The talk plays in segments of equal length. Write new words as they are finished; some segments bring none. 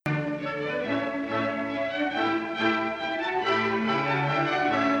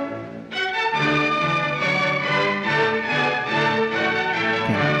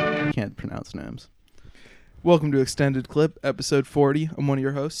people's names. Welcome to Extended Clip, episode 40. I'm one of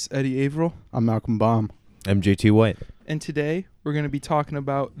your hosts, Eddie Averill. I'm Malcolm Baum. MJT White. And today, we're going to be talking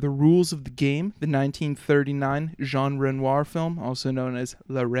about The Rules of the Game, the 1939 Jean Renoir film, also known as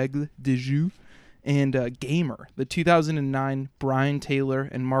La Règle du Jeu, and Gamer, the 2009 Brian Taylor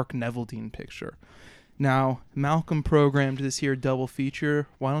and Mark Neveldine picture. Now, Malcolm programmed this here double feature.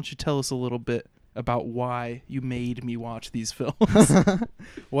 Why don't you tell us a little bit about why you made me watch these films?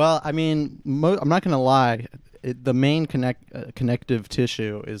 Well, I mean, I'm not going to lie. The main connective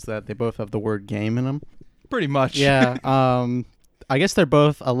tissue is that they both have the word game in them. Pretty much. Yeah. I guess they're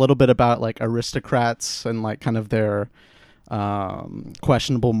both a little bit about like aristocrats and like kind of their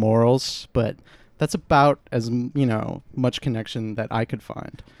questionable morals, but that's about as much connection that I could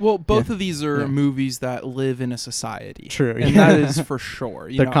find. Well, both of these are movies that live in a society. True, and that is for sure.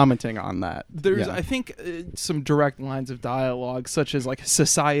 They're commenting on that. There's, I think, some direct lines of dialogue, such as like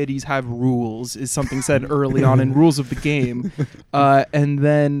societies have rules, is something said early on in Rules of the Game, and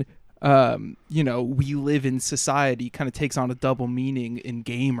then we live in society kind of takes on a double meaning in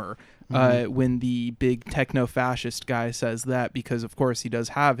Gamer. When the big techno-fascist guy says that, because of course he does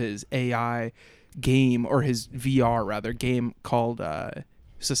have his AI game, or his VR rather, game called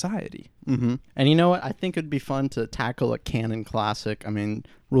Society. Mm-hmm. And you know what? I think it'd be fun to tackle a canon classic. I mean,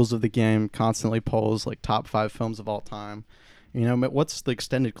 Rules of the Game constantly polls like top 5 films of all time. But what's the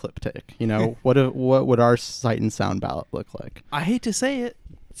extended clip take? What would our sight and sound ballot look like? I hate to say it,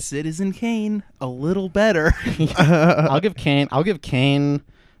 Citizen Kane a little better. I'll give Kane,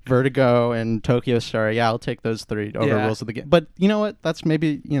 Vertigo, and Tokyo Story. Yeah, I'll take those 3 over Rules of the Game. But you know what? That's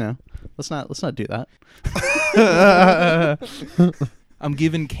maybe let's not do that. I'm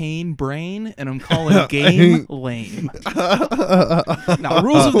giving Kane brain, and I'm calling Game lame. Now,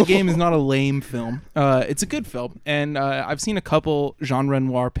 Rules of the Game is not a lame film. It's a good film, and I've seen a couple Jean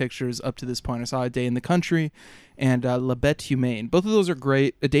Renoir pictures up to this point. I saw A Day in the Country and La Bête Humaine. Both of those are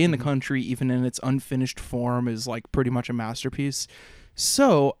great. A Day in the Country, even in its unfinished form, is like pretty much a masterpiece.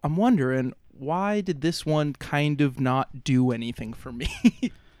 So I'm wondering, why did this one kind of not do anything for me?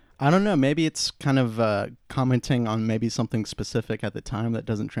 I don't know. Maybe it's kind of commenting on maybe something specific at the time that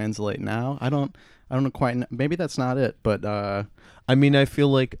doesn't translate now. I don't know quite. Maybe that's not it. But I mean, I feel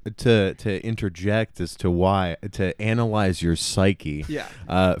like to interject as to why, to analyze your psyche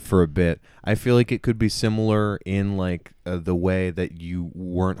for a bit, I feel like it could be similar in like the way that you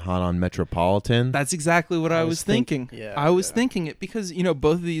weren't hot on Metropolitan. That's exactly what I was thinking. I was thinking it because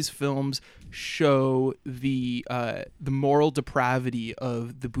both of these films show the moral depravity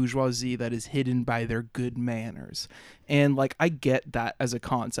of the bourgeoisie that is hidden by their good manners. And like, I get that as a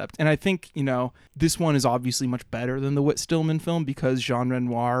concept. And I think, this one is obviously much better than the Whit Stillman film because Jean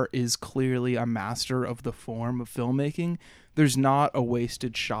Renoir is clearly a master of the form of filmmaking. There's not a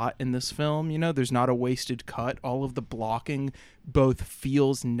wasted shot in this film, there's not a wasted cut. All of the blocking both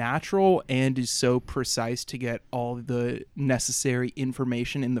feels natural and is so precise to get all the necessary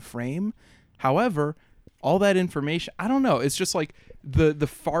information in the frame. However, all that information, I don't know, it's just like the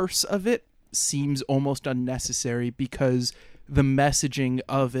farce of it seems almost unnecessary because the messaging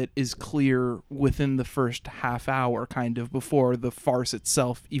of it is clear within the first half hour, kind of, before the farce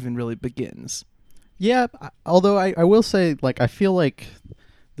itself even really begins. Yeah, although I will say, like, I feel like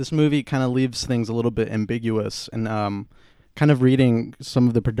this movie kind of leaves things a little bit ambiguous, and kind of reading some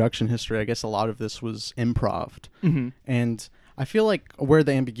of the production history, I guess a lot of this was improv'd. Mm-hmm. And I feel like where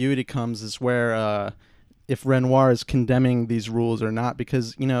the ambiguity comes is where if Renoir is condemning these rules or not,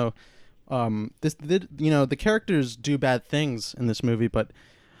 because the characters do bad things in this movie, but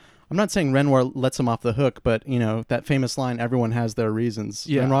I'm not saying Renoir lets him off the hook, but that famous line, "Everyone has their reasons."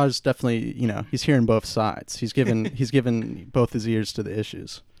 Yeah. Renoir's definitely, he's hearing both sides. He's given both his ears to the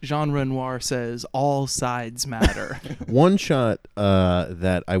issues. Jean Renoir says all sides matter. One shot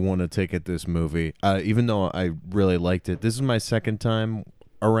that I want to take at this movie, even though I really liked it, this is my second time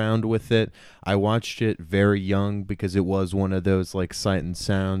around with it. I watched it very young because it was one of those like Sight and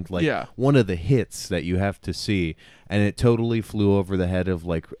Sound, like one of the hits that you have to see, and it totally flew over the head of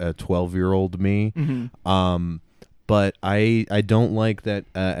like a 12-year-old me. Mm-hmm. But I don't like that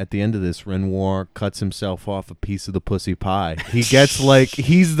at the end of this, Renoir cuts himself off a piece of the pussy pie. He gets like,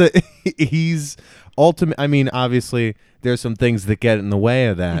 he's ultimate. I mean, obviously there's some things that get in the way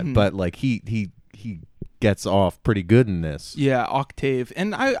of that, but like he gets off pretty good in this. Yeah, Octave.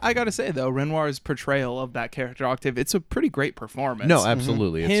 And I gotta say, though, Renoir's portrayal of that character, Octave, it's a pretty great performance. No,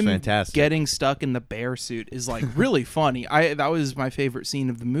 absolutely. It's fantastic. Getting stuck in the bear suit is like really funny. That was my favorite scene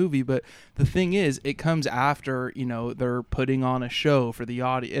of the movie, but the thing is, it comes after, they're putting on a show for the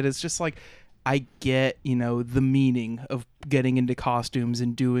audience. It is just like, I get, the meaning of getting into costumes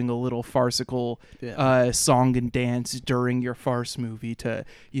and doing a little farcical song and dance during your farce movie to,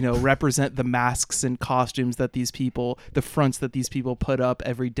 represent the masks and costumes that the fronts that these people put up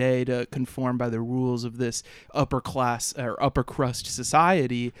every day to conform by the rules of this upper class or upper crust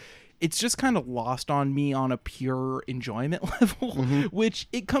society. It's just kind of lost on me on a pure enjoyment level, which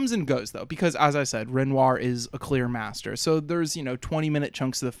it comes and goes, though, because, as I said, Renoir is a clear master. So there's, 20-minute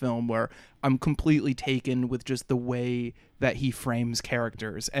chunks of the film where I'm completely taken with just the way that he frames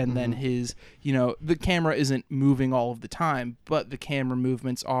characters. And then his, the camera isn't moving all of the time, but the camera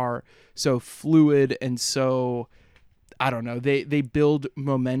movements are so fluid and so... I don't know, they build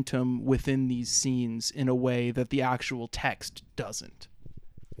momentum within these scenes in a way that the actual text doesn't.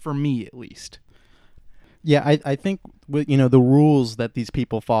 For me, at least. Yeah, I think with the rules that these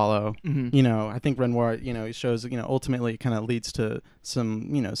people follow, I think Renoir, he shows ultimately kind of leads to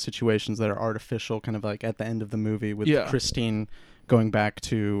some situations that are artificial, kind of like at the end of the movie with Christine going back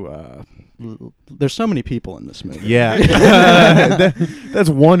to there's so many people in this movie. That's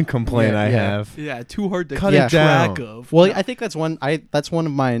one complaint I have. Too hard to cut it down. Track of. Well, I think that's one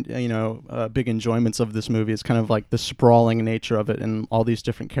of my big enjoyments of this movie is kind of like the sprawling nature of it and all these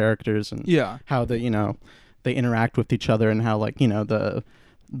different characters and how they interact with each other and how the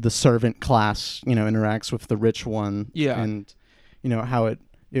servant class interacts with the rich one and how it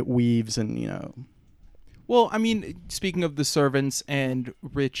weaves and Well, I mean, speaking of the servants and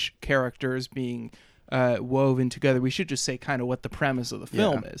rich characters being woven together, we should just say kind of what the premise of the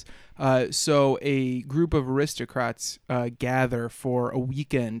film is. So a group of aristocrats gather for a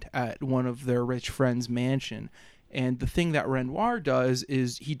weekend at one of their rich friends' mansion. And the thing that Renoir does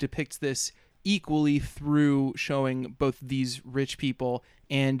is he depicts this equally through showing both these rich people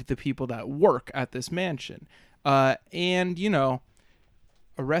and the people that work at this mansion. And,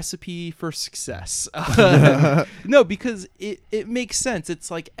 a recipe for success. No, because it makes sense. It's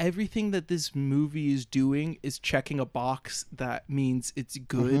like everything that this movie is doing is checking a box that means it's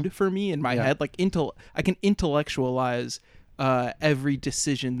good for me in my head. Like I can intellectualize every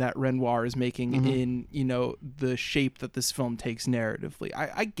decision that Renoir is making in, the shape that this film takes narratively.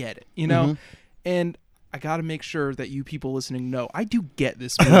 I get it, and I got to make sure that you people listening know I do get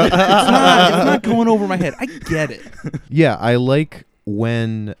this movie. It's not going over my head. I get it. Yeah, I like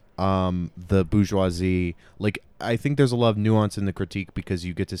when the bourgeoisie, I think there's a lot of nuance in the critique because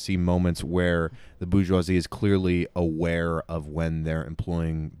you get to see moments where the bourgeoisie is clearly aware of when they're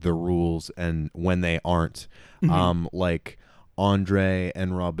employing the rules and when they aren't. Like Andre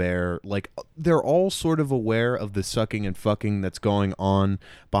and Robert, they're all sort of aware of the sucking and fucking that's going on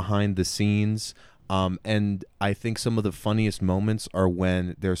behind the scenes. And I think some of the funniest moments are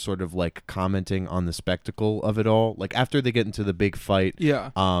when they're sort of commenting on the spectacle of it all. Like after they get into the big fight,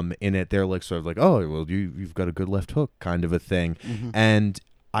 in it, they're sort of oh, well, you've got a good left hook kind of a thing. And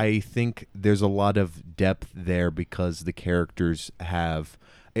I think there's a lot of depth there because the characters have,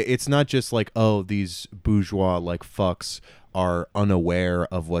 it's not just oh, these bourgeois fucks are unaware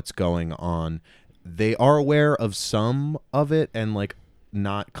of what's going on. They are aware of some of it and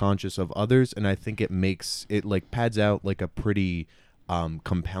not conscious of others, and I think it makes it pads out a pretty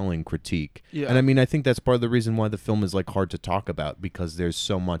compelling critique. And I mean, I think that's part of the reason why the film is hard to talk about because there's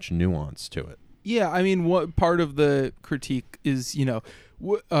so much nuance to it. I mean, what part of the critique is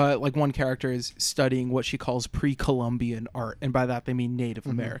one character is studying what she calls pre-Columbian art, and by that they mean Native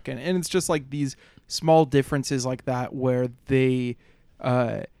American, and it's just these small differences like that where they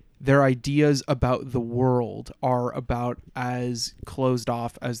their ideas about the world are about as closed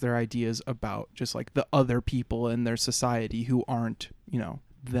off as their ideas about just the other people in their society who aren't,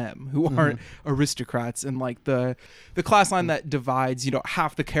 them, who aren't aristocrats. And the class line that divides,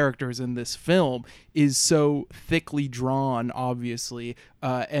 half the characters in this film is so thickly drawn, obviously.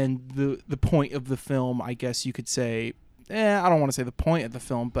 And the point of the film, I guess you could say, I don't want to say the point of the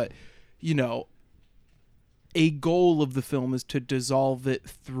film, but, a goal of the film is to dissolve it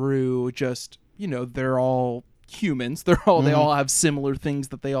through just, they're all humans. They all have similar things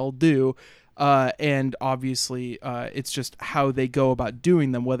that they all do. And obviously, it's just how they go about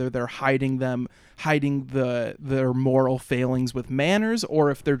doing them, whether they're hiding their moral failings with manners,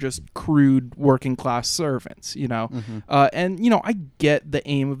 or if they're just crude working class servants, And, I get the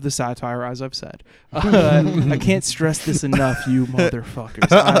aim of the satire, as I've said. I can't stress this enough, you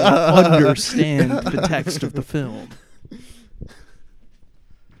motherfuckers. I understand the text of the film.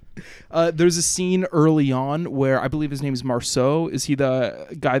 There's a scene early on where I believe his name is Marceau. Is he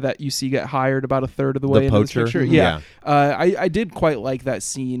the guy that you see get hired about a third of the way into this picture? Yeah. I did quite like that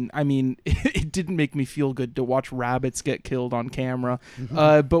scene. I mean, it didn't make me feel good to watch rabbits get killed on camera.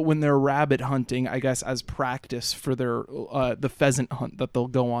 But when they're rabbit hunting, I guess as practice for their the pheasant hunt that they'll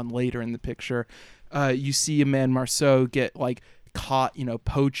go on later in the picture, you see a man Marceau get like caught,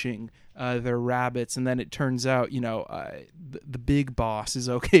 poaching their rabbits, and then it turns out, the big boss is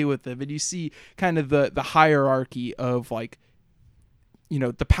okay with them, and you see kind of the hierarchy of like,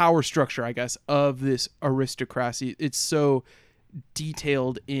 the power structure, I guess, of this aristocracy. It's so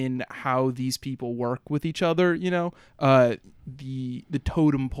detailed in how these people work with each other. The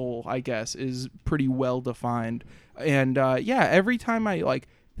totem pole, I guess, is pretty well defined, and every time I like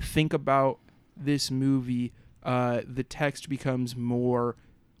think about this movie, the text becomes more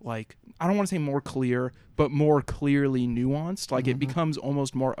like, I don't want to say more clear, but more clearly nuanced. Like it becomes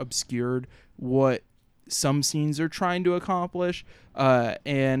almost more obscured what some scenes are trying to accomplish.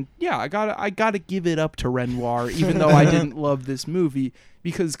 And yeah, I gotta give it up to Renoir, even though I didn't love this movie,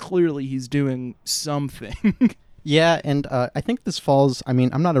 because clearly he's doing something. Yeah, and I think this falls, I mean,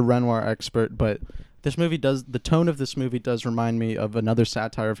 I'm not a Renoir expert, but the tone of this movie does remind me of another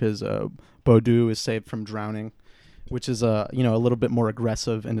satire of his, Baudu is Saved from Drowning, which is a little bit more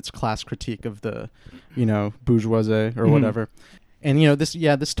aggressive in its class critique of the, bourgeoisie or whatever. And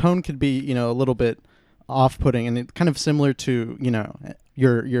this tone could be, a little bit off-putting, and it's kind of similar to,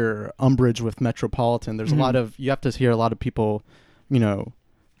 your umbrage with Metropolitan. There's a lot of, you have to hear a lot of people,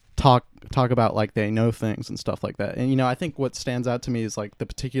 talk about like they know things and stuff like that. And I think what stands out to me is like the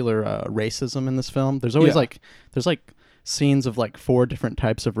particular racism in this film. There's always there's scenes of like 4 different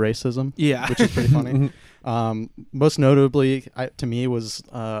types of racism, which is pretty funny. Most notably to me was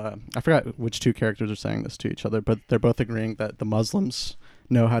I forgot which 2 characters are saying this to each other, but they're both agreeing that the Muslims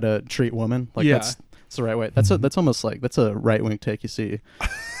know how to treat women. Like that's the right way. That's almost like that's a right-wing take you see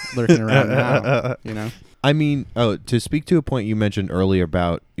lurking around now. I mean, to speak to a point you mentioned earlier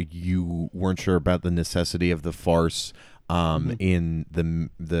about you weren't sure about the necessity of the farce in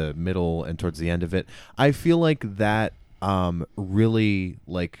the middle and towards the end of it. I feel like that really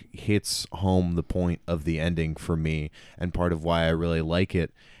like hits home the point of the ending for me, and part of why I really like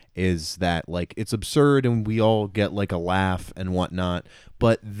it is that like it's absurd and we all get like a laugh and whatnot,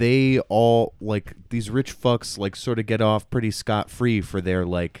 but they all like these rich fucks like sort of get off pretty scot-free for their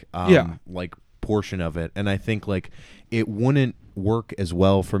like portion of it. And I think like it wouldn't work as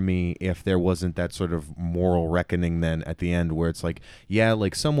well for me if there wasn't that sort of moral reckoning then at the end, where it's like, yeah,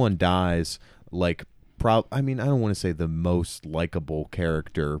 like someone dies, like I mean, I don't want to say the most likable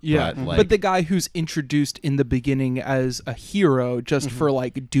character, but the guy who's introduced in the beginning as a hero just for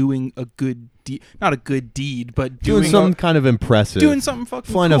like doing a good deed, not a good deed, but doing something kind of impressive, doing something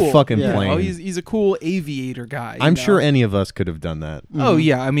fucking flying cool. a fucking plane. He's a cool aviator guy. I'm sure any of us could have done that. Oh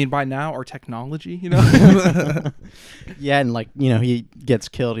yeah, I mean by now our technology, Yeah, and like he gets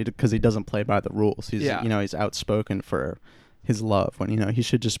killed because he doesn't play by the rules. He's he's outspoken for his love when he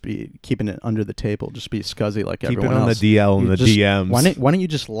should just be keeping it under the table, just be scuzzy like everyone else. Keep it on the DL and the DMs. Why don't you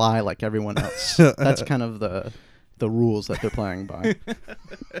just lie like everyone else? That's kind of the rules that they're playing by.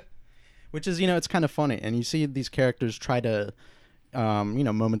 Which is it's kind of funny, and you see these characters try to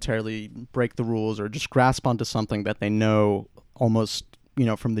momentarily break the rules or just grasp onto something that they know almost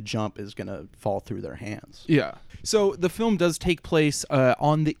from the jump is gonna fall through their hands. Yeah. So the film does take place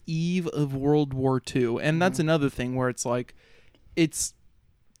on the eve of World War II, and that's another thing where it's like, it's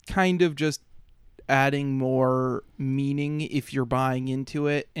kind of just adding more meaning if you're buying into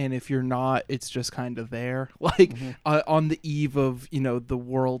it, and if you're not, it's just kind of there. Like on the eve of the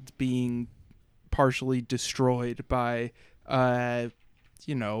world being partially destroyed by bad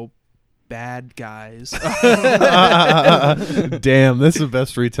guys. Damn, this is the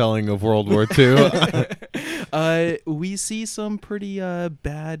best retelling of World War II. We see some pretty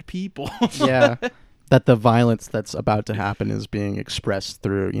bad people. Yeah. That the violence that's about to happen is being expressed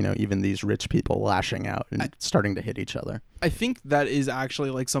through, even these rich people lashing out and starting to hit each other. I think that is actually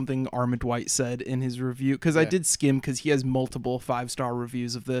like something Armand White said in his review, because I did skim, because he has multiple 5-star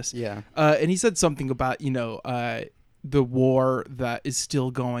reviews of this. Yeah. And he said something about, the war that is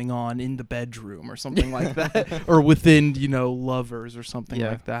still going on in the bedroom or something like that, or within, lovers or something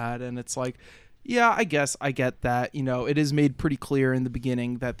like that. And it's like, yeah, I guess I get that. It is made pretty clear in the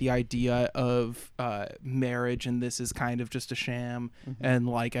beginning that the idea of marriage and this is kind of just a sham, and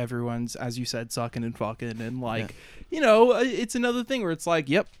like everyone's, as you said, sucking and fucking, and like, it's another thing where it's like,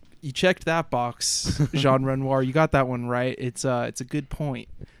 yep, you checked that box, Jean Renoir, you got that one right. It's a good point.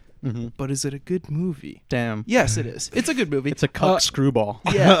 but is it a good movie? Damn. Yes, it is. It's a good movie. It's a cuck screwball.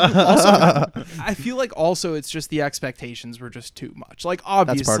 Yeah. Also, I feel like also it's just the expectations were just too much. Like,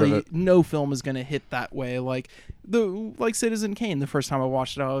 obviously, no film is going to hit that way. Like Citizen Kane, the first time I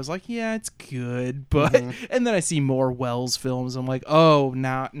watched it, I was like, yeah, it's good. But and then I see more Wells films. I'm like, oh,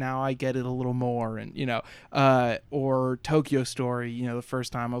 now I get it a little more. And, or Tokyo Story, the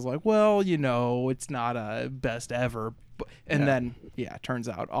first time I was like, well, it's not a best ever. And then, it turns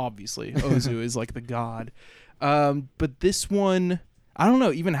out, obviously, Ozu is like the god. But this one, I don't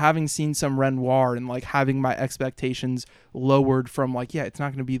know, even having seen some Renoir and like having my expectations lowered from like, it's not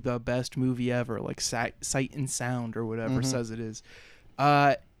going to be the best movie ever, like Sight and Sound or whatever says it is.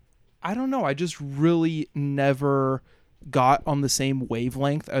 I don't know. I just really never got on the same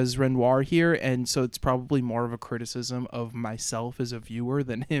wavelength as Renoir here, and so it's probably more of a criticism of myself as a viewer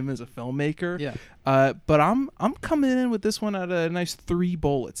than him as a filmmaker. But I'm coming in with this one at a nice 3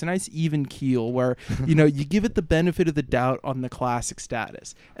 bullets, a nice even keel, where you give it the benefit of the doubt on the classic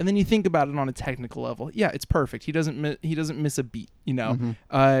status, and then you think about it on a technical level. It's perfect. He doesn't miss a beat.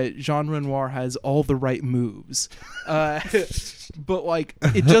 Jean Renoir has all the right moves, but like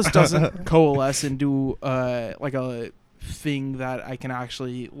it just doesn't coalesce into like a thing that I can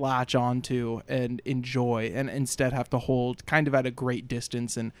actually latch onto and enjoy, and instead have to hold kind of at a great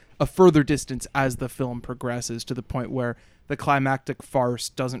distance and a further distance as the film progresses, to the point where the climactic farce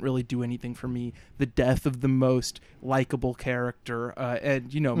doesn't really do anything for me. The death of the most likable character,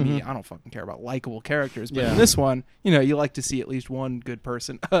 and me, I don't fucking care about likable characters, but in this one, you like to see at least one good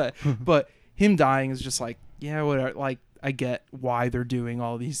person. But him dying is just like, whatever. Like, I get why they're doing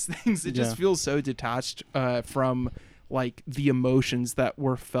all these things. It just feels so detached from like the emotions that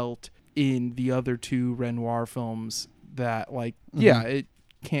were felt in the other 2 Renoir films, that like, it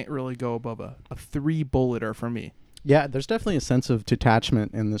can't really go above a 3 bulleter for me. Yeah, there's definitely a sense of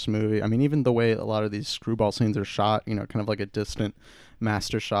detachment in this movie. I mean, even the way a lot of these screwball scenes are shot, kind of like a distant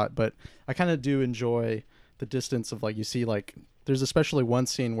master shot. But I kind of do enjoy the distance of, like, you see, like, there's especially one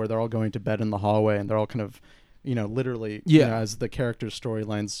scene where they're all going to bed in the hallway, and they're all kind of, literally, as the characters'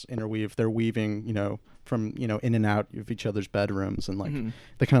 storylines interweave, they're weaving, from, in and out of each other's bedrooms, and like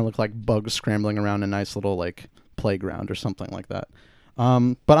they kind of look like bugs scrambling around a nice little like playground or something like that. But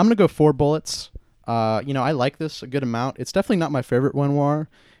I'm gonna go 4 bullets. I like this a good amount. It's definitely not my favorite Renoir,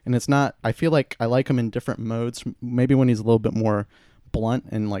 and it's not. I feel like I like him in different modes. Maybe when he's a little bit more blunt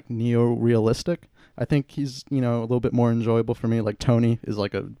and like neo-realistic, I think he's a little bit more enjoyable for me. Like Tony is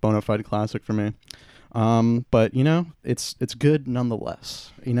like a bona fide classic for me. But it's good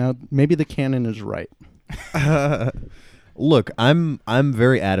nonetheless. Maybe the canon is right. Look, I'm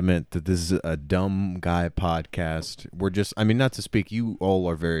very adamant that this is a dumb guy podcast. Not to speak, you all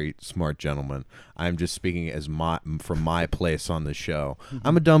are very smart gentlemen. I'm just speaking as from my place on the show.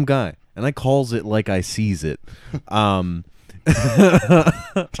 I'm a dumb guy, and I calls it like I sees it. And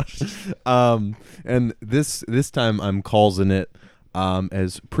this time I'm callsing it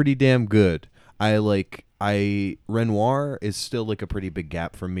as pretty damn good. Renoir is still like a pretty big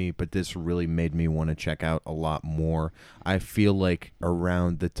gap for me, but this really made me want to check out a lot more. I feel like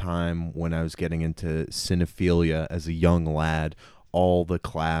around the time when I was getting into cinephilia as a young lad, all the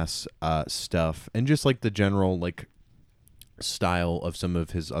class stuff, and just like the general like style of some of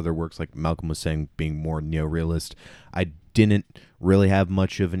his other works, like Malcolm was saying, being more neorealist, I didn't really have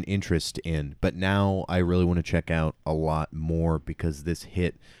much of an interest in. But now I really want to check out a lot more, because this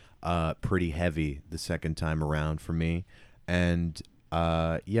hit pretty heavy the second time around for me, and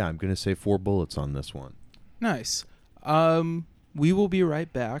I'm gonna say 4 bullets on this one. Nice. We will be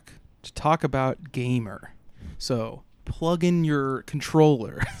right back to talk about Gamer, so plug in your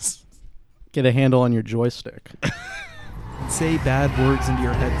controllers, get a handle on your joystick, and say bad words into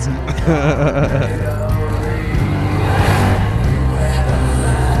your headset.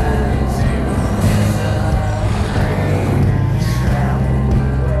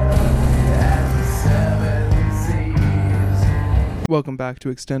 Welcome back to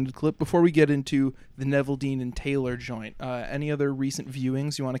Extended Clip. Before we get into the Neville Dean and Taylor joint, any other recent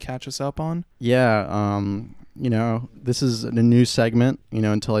viewings you want to catch us up on? Yeah, this is a new segment,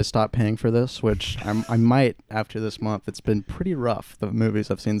 until I stop paying for this, which I might after this month. It's been pretty rough, the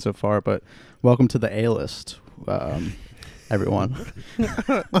movies I've seen so far, but welcome to the A-list, everyone.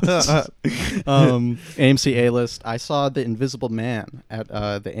 AMC A-list. I saw The Invisible Man at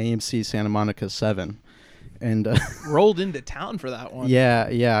the AMC Santa Monica 7. And rolled into town for that one. Yeah,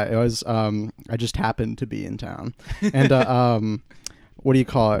 it was. I just happened to be in town, and what do you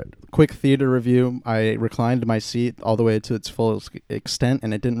call it? Quick theater review. I reclined my seat all the way to its full extent,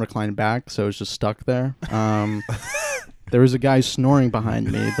 and it didn't recline back, so it was just stuck there. there was a guy snoring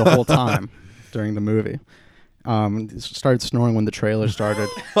behind me the whole time during the movie. Started snoring when the trailer started,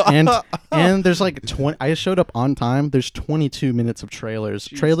 and there's like 20. I showed up on time. There's 22 minutes of trailers.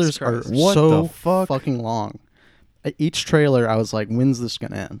 Jesus Trailers Christ. are What so the fuck? fucking long. Each trailer, I was like, when's this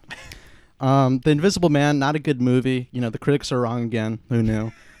gonna end? The Invisible Man, not a good movie. You know, the critics are wrong again. Who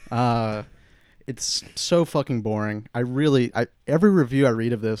knew? It's so fucking boring. Every review I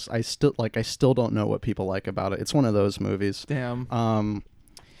read of this, I still don't know what people like about it. It's one of those movies. Damn.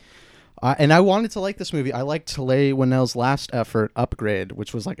 And I wanted to like this movie. I liked Leigh Whannell's last effort, Upgrade,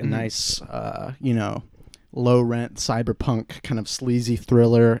 which was like a nice, low rent cyberpunk kind of sleazy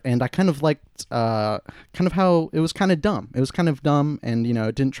thriller. And I kind of liked kind of how it was kind of dumb. It was kind of dumb, and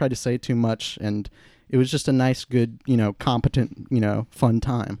it didn't try to say too much, and it was just a nice, good, competent, fun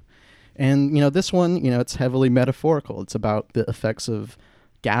time. And this one, it's heavily metaphorical. It's about the effects of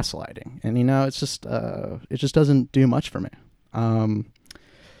gaslighting, and it's just it just doesn't do much for me.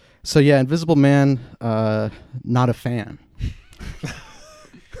 So yeah, Invisible Man, not a fan.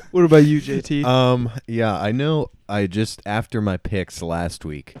 What about you, JT? Yeah, I know. After my picks last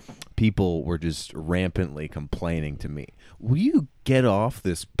week, people were just rampantly complaining to me. Will you get off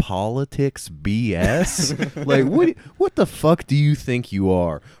this politics BS? Like, what the fuck do you think you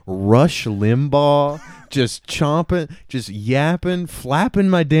are? Rush Limbaugh? Just chomping, just yapping, flapping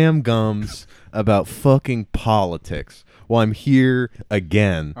my damn gums about fucking politics. Well, I'm here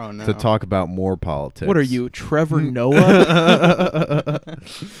again to talk about more politics. What are you, Trevor Noah?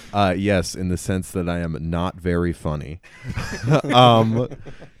 Yes, in the sense that I am not very funny.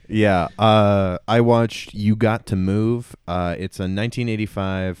 Yeah, I watched You Got to Move. It's a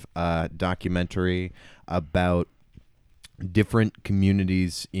 1985 documentary about different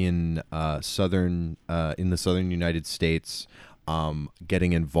communities in the southern United States,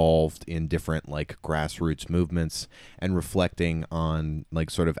 getting involved in different like grassroots movements and reflecting on like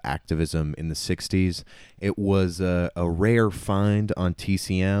sort of activism in the 60s. It was a rare find on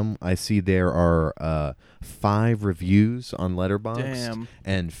TCM. I see there are 5 reviews on Letterboxd. Damn.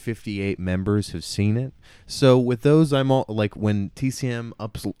 And 58 members have seen it. So with those, I'm all like, when TCM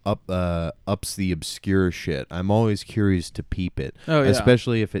ups the obscure shit, I'm always curious to peep it,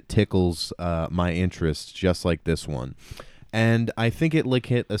 especially if it tickles my interest, just like this one. And I think it like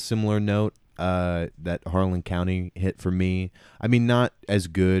hit a similar note that Harlan County hit for me. I mean, not as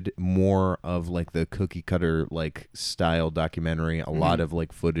good, more of like the cookie cutter like style documentary. A lot of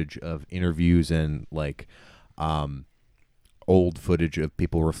like footage of interviews and like old footage of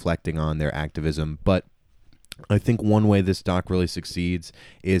people reflecting on their activism. But I think one way this doc really succeeds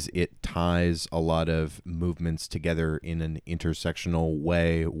is it ties a lot of movements together in an intersectional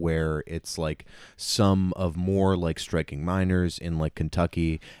way, where it's like some of more like striking minors in like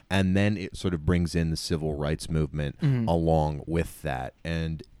Kentucky, and then it sort of brings in the civil rights movement along with that.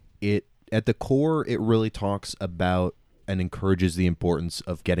 And it, at the core, it really talks about and encourages the importance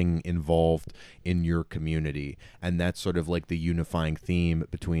of getting involved in your community. And that's sort of like the unifying theme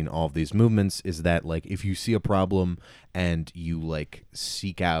between all of these movements, is that like if you see a problem and you like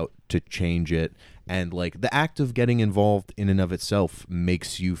seek out to change it, and like the act of getting involved in and of itself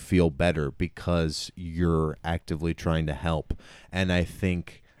makes you feel better because you're actively trying to help. And I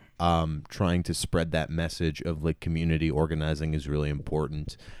think trying to spread that message of like community organizing is really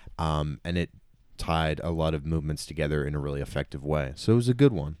important. And it tied a lot of movements together in a really effective way. So it was a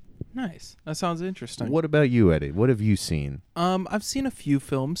good one. Nice. That sounds interesting. What about you, Eddie? What have you seen? I've seen a few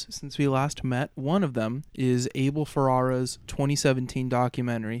films since we last met. One of them is Abel Ferrara's 2017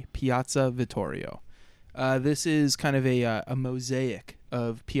 documentary, Piazza Vittorio. This is kind of a mosaic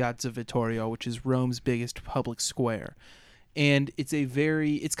of Piazza Vittorio, which is Rome's biggest public square. And it's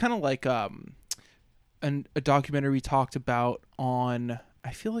kind of like a documentary we talked about on,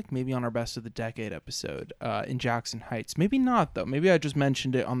 I feel like maybe on our Best of the Decade episode, in Jackson Heights. Maybe not, though. Maybe I just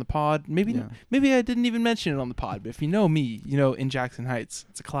mentioned it on the pod. Maybe I didn't even mention it on the pod. But if you know me, you know In Jackson Heights,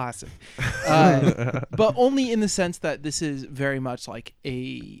 it's a classic. But only in the sense that this is very much like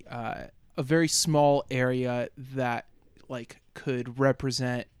a very small area that like could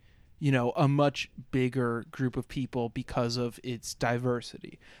represent, a much bigger group of people because of its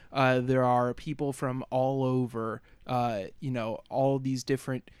diversity. There are people from all over, all these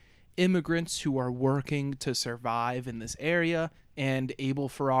different immigrants who are working to survive in this area. and Abel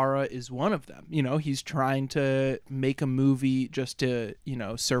Ferrara is one of them. You know, he's trying to make a movie just to, you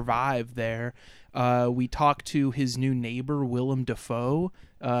know, survive there. We talked to his new neighbor, Willem Dafoe.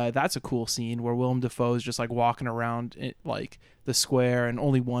 That's a cool scene where Willem Dafoe is just like walking around like the square and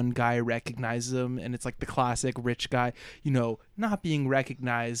only one guy recognizes him, and it's like the classic rich guy, you know, not being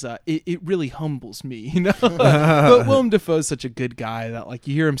recognized. It really humbles me, you know. But Willem Dafoe is such a good guy that, like,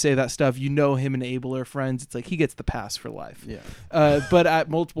 you hear him say that stuff, you know him and Abel are friends. It's like he gets the pass for life. Yeah. But at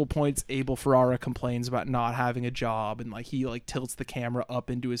multiple points, Abel Ferrara complains about not having a job, and like he like tilts the camera up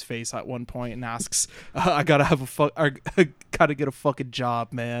into his face at one point and asks, "I gotta gotta get a fucking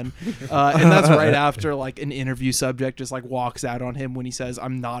job, man." And that's right after like an interview subject just like walks out on him when he says,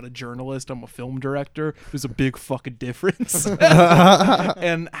 "I'm not a journalist, I'm a film director." There's a big fucking difference.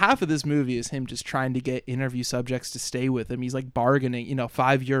 And half of this movie is him just trying to get interview subjects to stay with him. He's like bargaining, you know,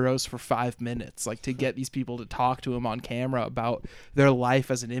 €5 for 5 minutes, like to get these people to talk to him on camera about their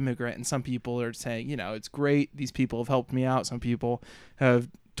life as an immigrant. And some people are saying, you know, it's great, these people have helped me out. Some people have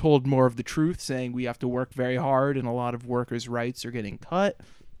told more of the truth, saying we have to work very hard and a lot of workers' rights are getting cut.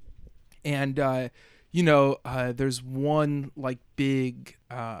 And you know, there's one like big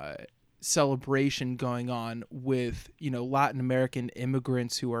celebration going on with, you know, Latin American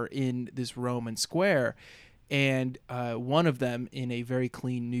immigrants who are in this Roman square. And one of them, in a very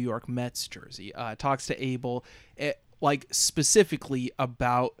clean New York Mets jersey, talks to Abel, like specifically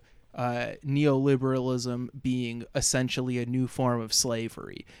about neoliberalism being essentially a new form of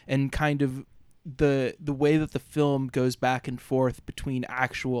slavery, and kind of the way that the film goes back and forth between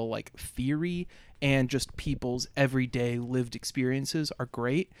actual like theory and just people's everyday lived experiences are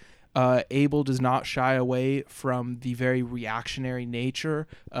great. Abel does not shy away from the very reactionary nature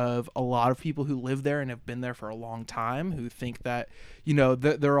of a lot of people who live there and have been there for a long time, who think that, you know,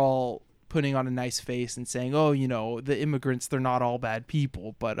 they're all putting on a nice face and saying, oh, you know, the immigrants, they're not all bad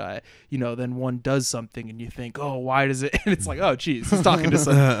people. But, you know, then one does something and you think, oh, why does it? And it's like, oh, geez, he's talking to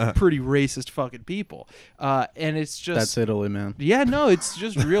some pretty racist fucking people. And it's just... That's Italy, man. Yeah, no, it's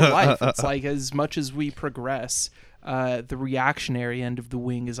just real life. It's like as much as we progress, the reactionary end of the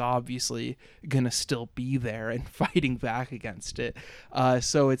wing is obviously going to still be there and fighting back against it.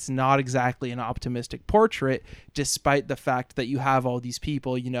 So it's not exactly an optimistic portrait, despite the fact that you have all these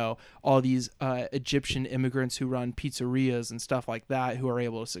people, you know, all these Egyptian immigrants who run pizzerias and stuff like that who are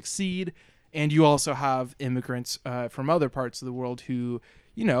able to succeed. And you also have immigrants from other parts of the world who,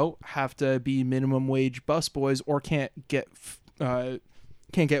 you know, have to be minimum wage busboys or can't get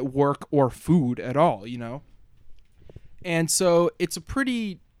work or food at all, you know. And so it's a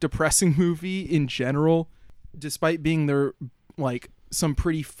pretty depressing movie in general, despite being there like some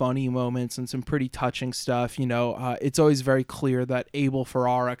pretty funny moments and some pretty touching stuff. You know, it's always very clear that Abel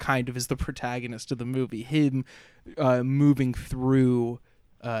Ferrara kind of is the protagonist of the movie. Him moving through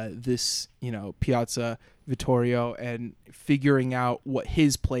this, you know, Piazza Vittorio and figuring out what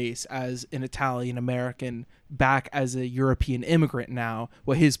his place as an Italian American back as a European immigrant now,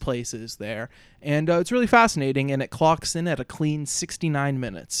 what his place is there. And it's really fascinating, and it clocks in at a clean 69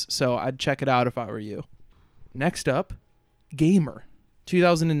 minutes. So I'd check it out if I were you. Next up, Gamer,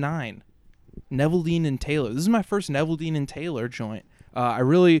 2009. Neveldine and Taylor. This is my first Neveldine and Taylor joint.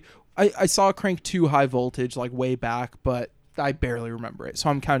 I saw Crank 2 High Voltage like way back, but I barely remember it, so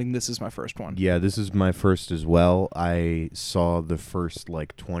I'm counting this as my first one. Yeah, this is my first as well. I saw the first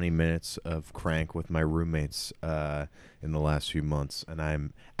like 20 minutes of Crank with my roommates in the last few months,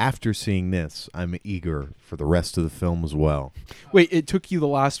 and after seeing this, I'm eager for the rest of the film as well. Wait, it took you the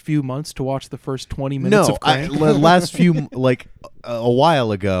last few months to watch the first 20 minutes of Crank? No, last few, like a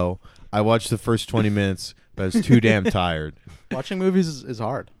while ago, I watched the first 20 minutes, but I was too damn tired. Watching movies is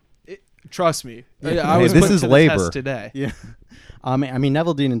hard. Trust me. Yeah. I was this put is to the labor test today. Yeah. I mean,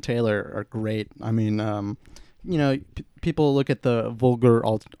 Neveldine and Taylor are great. I mean, you know, people look at the vulgar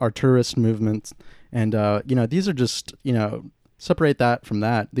auteurism movement, and, you know, these are just, you know, separate that from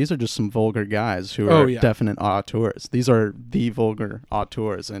that. These are just some vulgar guys who are definite auteurs. These are the vulgar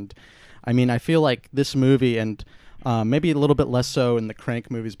auteurs. And, I mean, I feel like this movie, and maybe a little bit less so in the Crank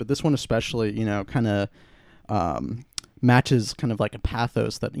movies, but this one especially, you know, kind of matches kind of like a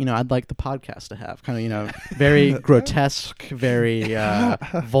pathos that, you know, I'd like the podcast to have. Kind of, you know, very grotesque, very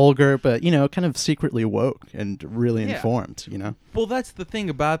vulgar, but, you know, kind of secretly woke and really informed, you know? Well, that's the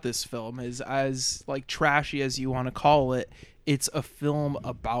thing about this film is, as like trashy as you want to call it, it's a film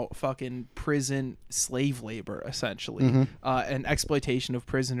about fucking prison slave labor, essentially, and exploitation of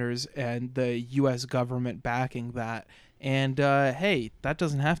prisoners and the U.S. government backing that. And, hey, that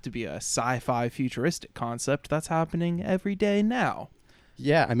doesn't have to be a sci-fi futuristic concept. That's happening every day now.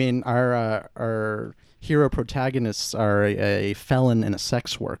 Yeah, I mean, our hero protagonists are a felon and a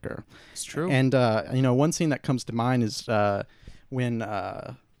sex worker. It's true. And one scene that comes to mind is when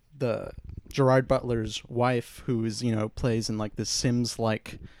the Gerard Butler's wife, who is plays in like this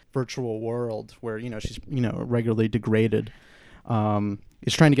Sims-like virtual world where she's regularly degraded,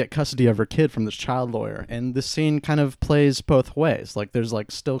 is trying to get custody of her kid from this child lawyer. And this scene kind of plays both ways. Like there's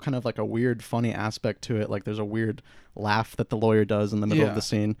like still kind of like a weird funny aspect to it. Like there's a weird laugh that the lawyer does in the middle of the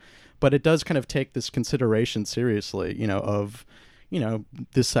scene, but it does kind of take this consideration seriously, of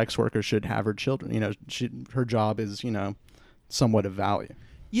this sex worker should have her children. Her job is somewhat of value.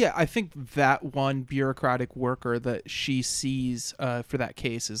 Yeah, I think that one bureaucratic worker that she sees for that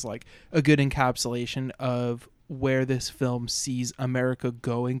case is like a good encapsulation of where this film sees America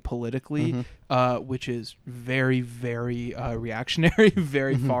going politically, which is very, very reactionary,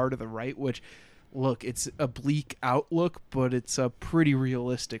 very far to the right, which, look, it's a bleak outlook, but it's a pretty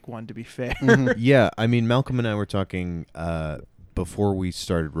realistic one, to be fair. Yeah, I mean, Malcolm and I were talking before we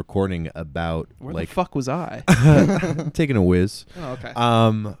started recording about where the fuck was I? Taking a whiz. Oh, okay.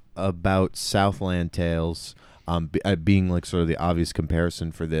 About Southland Tales being like sort of the obvious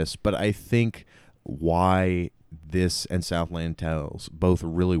comparison for this, but I think why this and Southland Tales both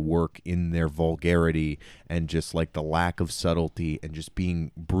really work in their vulgarity and just like the lack of subtlety and just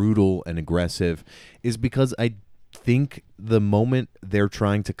being brutal and aggressive is because I think the moment they're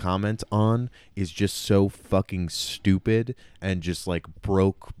trying to comment on is just so fucking stupid and just like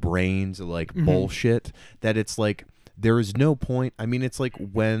broke brains, like bullshit, that it's like there is no point. I mean, it's like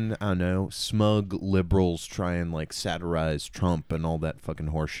when, I don't know, smug liberals try and like satirize Trump and all that fucking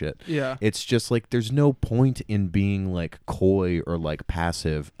horseshit. Yeah. It's just like there's no point in being like coy or like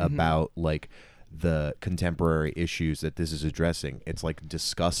passive about like the contemporary issues that this is addressing. It's like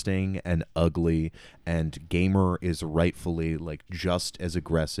disgusting and ugly, and Gamer is rightfully like just as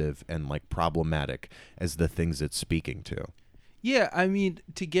aggressive and like problematic as the things it's speaking to. Yeah, I mean,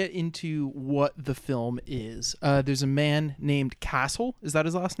 to get into what the film is, there's a man named Castle. Is that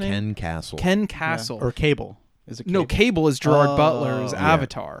his last name? Ken Castle. Ken Castle. Yeah. Or Cable. Is it Cable? No, Cable is Gerard Butler's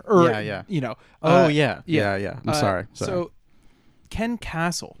avatar. Or, yeah. Yeah. I'm sorry. So Ken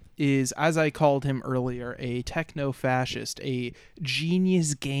Castle is, as I called him earlier, a techno-fascist, a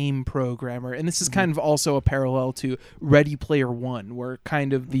genius game programmer. And this is kind of also a parallel to Ready Player One, where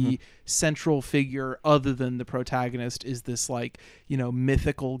kind of the central figure, other than the protagonist, is this like,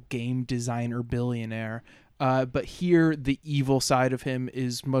 mythical game designer billionaire. But here, the evil side of him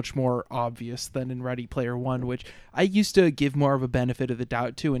is much more obvious than in Ready Player One, which I used to give more of a benefit of the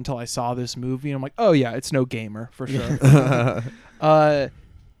doubt to until I saw this movie. And I'm like, oh yeah, it's no Gamer, for sure.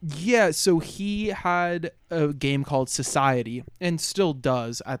 Yeah, so he had a game called Society, and still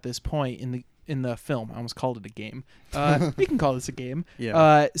does at this point in the film. I almost called it a game. We can call this a game.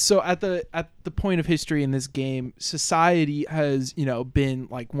 Yeah. So at the point of history in this game, Society has been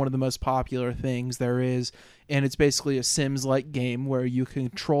like one of the most popular things there is, and it's basically a Sims-like game where you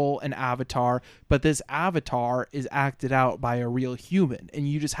control an avatar, but this avatar is acted out by a real human, and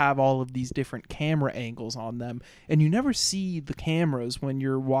you just have all of these different camera angles on them, and you never see the cameras when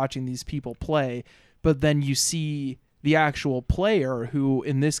you're watching these people play, but then you see the actual player, who,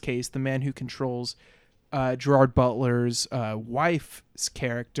 in this case, the man who controls Gerard Butler's wife's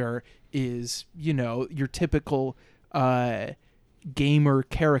character, is, your typical gamer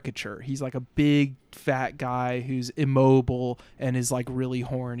caricature. He's like a big fat guy who's immobile and is like really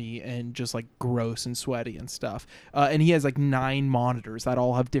horny and just like gross and sweaty and stuff. And he has like 9 monitors that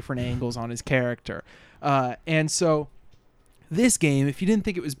all have different angles on his character. And so this game, if you didn't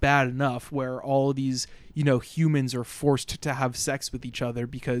think it was bad enough, where all of these, humans are forced to have sex with each other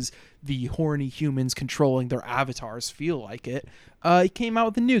because the horny humans controlling their avatars feel like it, it came out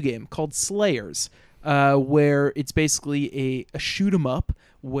with a new game called Slayers, where it's basically a shoot 'em up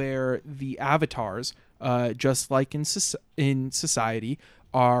where the avatars, just like in Society,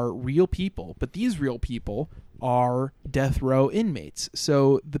 are real people, but these real people are death row inmates.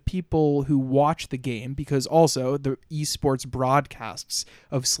 So the people who watch the game, because also the esports broadcasts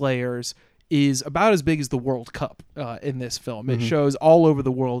of Slayers is about as big as the World Cup in this film. It shows all over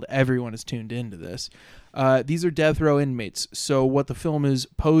the world. Everyone is tuned into this. These are death row inmates. So what the film is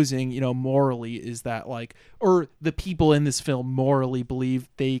posing, morally, is that or the people in this film morally believe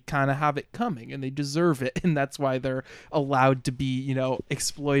they kind of have it coming and they deserve it. And that's why they're allowed to be,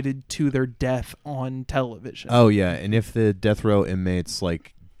 exploited to their death on television. Oh yeah. And if the death row inmates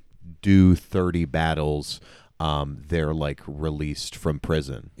do 30 battles, they're released from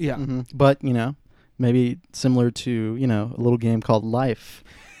prison. Yeah. Mm-hmm. But, maybe similar to, a little game called Life.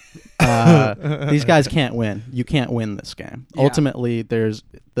 these guys can't win. You can't win this game. Yeah. Ultimately, there's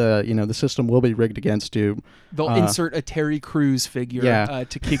the system will be rigged against you. They'll insert a Terry Crews figure Yeah.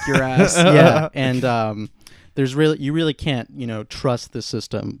 to kick your ass. Yeah, and you really can't trust the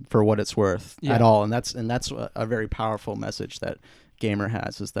system for what it's worth at all, and that's a very powerful message that Gamer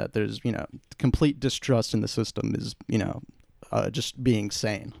has, is that there's complete distrust in the system is just being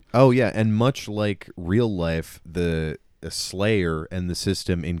sane. Oh yeah, and much like real life, the Slayer and the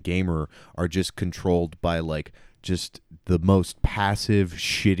system in Gamer are just controlled by like just the most passive,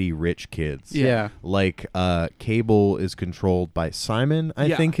 shitty rich kids. Yeah. Like Cable is controlled by Simon, I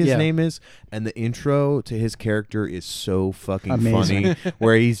think his name is, and the intro to his character is so fucking amazing. funny,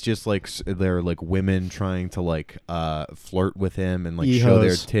 where he's just like, there are like women trying to like flirt with him and like E-hos. show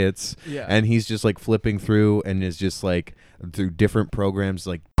their tits, Yeah. and he's just like flipping through and is just like through different programs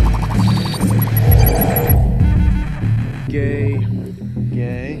like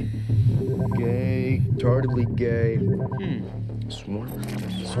Gay, tardily gay. Swarm.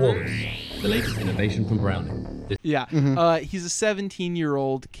 The latest innovation from Browning. Yeah. He's a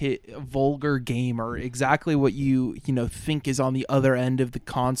 17-year-old kid, vulgar gamer. Exactly what you think is on the other end of the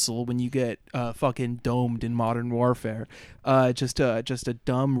console when you get fucking domed in Modern Warfare. Just a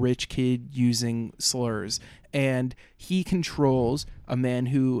dumb rich kid using slurs. And he controls a man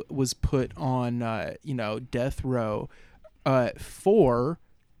who was put on death row for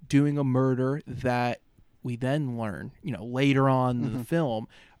doing a murder that we then learn, later on in the film,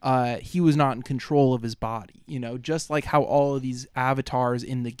 he was not in control of his body. Just like how all of these avatars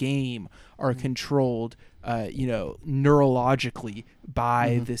in the game are controlled, neurologically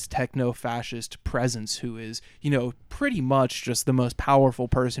by this techno-fascist presence who is, pretty much just the most powerful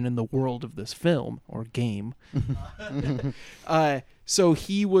person in the world of this film or game. So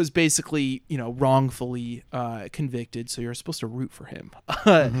he was basically, wrongfully convicted. So you're supposed to root for him.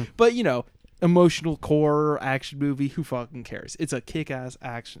 But, emotional core action movie, who fucking cares? It's a kick-ass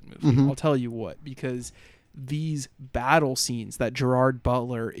action movie. I'll tell you what, because these battle scenes that Gerard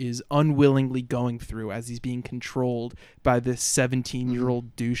Butler is unwillingly going through as he's being controlled by this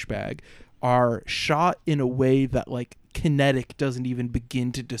 17-year-old douchebag are shot in a way that like Kinetic doesn't even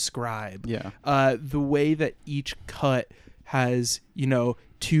begin to describe. The way that each cut has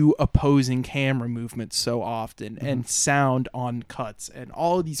two opposing camera movements so often and sound on cuts and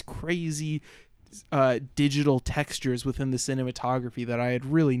all of these crazy digital textures within the cinematography that I had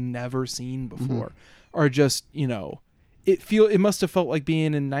really never seen before are just it must have felt like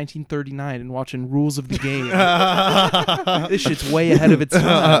being in 1939 and watching Rules of the Game. This shit's way ahead of its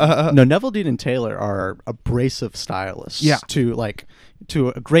time. No, Neville Dean and Taylor are abrasive stylists to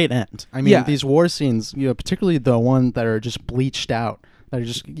a great end. I mean, these war scenes, particularly the one that are just bleached out, that are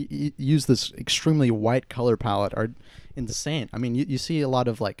just use this extremely white color palette, are insane. I mean, you see a lot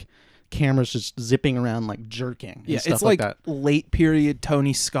of like cameras just zipping around like jerking. And stuff it's like that. Late period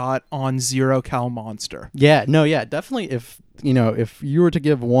Tony Scott on Zero Cal Monster. Definitely. If you were to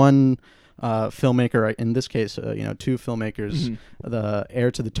give one filmmaker, in this case, two filmmakers, the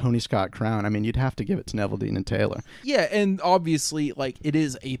heir to the Tony Scott crown, I mean, you'd have to give it to Neville Dean and Taylor. Yeah, and obviously, like, it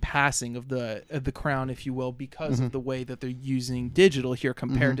is a passing of the crown, if you will, because of the way that they're using digital here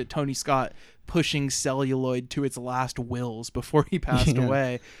compared to Tony Scott pushing celluloid to its last wills before he passed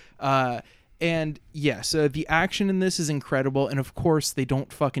away. And yeah, so the action in this is incredible, and of course they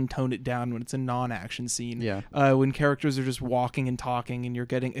don't fucking tone it down when it's a non-action scene. When characters are just walking and talking, and you're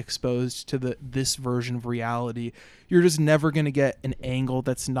getting exposed to this version of reality, you're just never gonna get an angle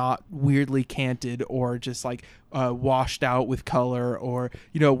that's not weirdly canted or just like washed out with color, or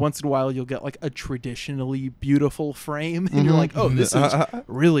once in a while you'll get like a traditionally beautiful frame, and you're like, oh, this is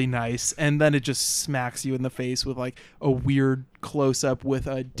really nice, and then it just smacks you in the face with like a weird close-up with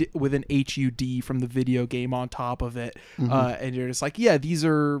an HUD from the video game on top of it, and you're just like, yeah, these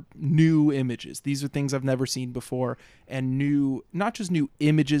are new images, these are things I've never seen before, and not just new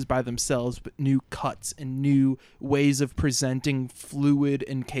images by themselves, but new cuts and new ways of presenting fluid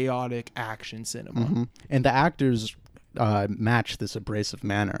and chaotic action cinema. And the actors match this abrasive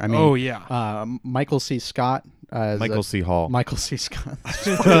manner. I mean, Michael C. Scott Michael C. Hall. Michael C. Scott. That's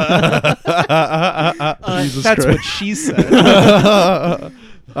what she said.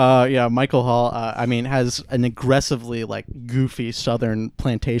 Michael Hall, has an aggressively like goofy Southern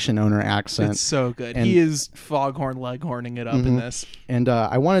plantation owner accent. It's so good. He is foghorn leghorning it up in this. And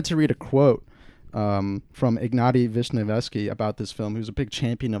I wanted to read a quote from Ignatiy Vishnevsky about this film, who's a big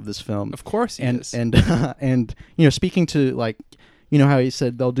champion of this film. Of course he is. And speaking to like, how he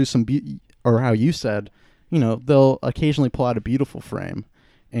said they'll do some or how you said, they'll occasionally pull out a beautiful frame,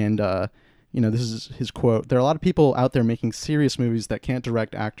 and this is his quote. There are a lot of people out there making serious movies that can't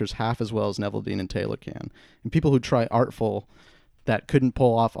direct actors half as well as Neville Dean and Taylor can. And people who try artful that couldn't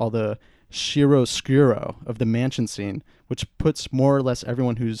pull off all the chiaroscuro of the mansion scene, which puts more or less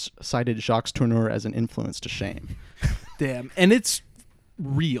everyone who's cited Jacques Tourneur as an influence to shame. Damn. And it's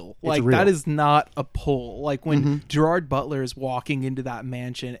real. Like, real. that is not a pull. Like, when Gerard Butler is walking into that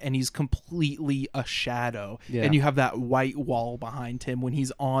mansion and he's completely a shadow, and you have that white wall behind him when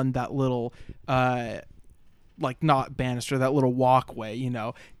he's on that little like, not banister, that little walkway,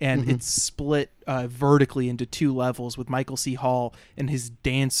 and it's split vertically into 2 levels with Michael C. Hall and his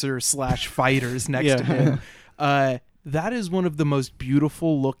dancer/fighters next to him. That is one of the most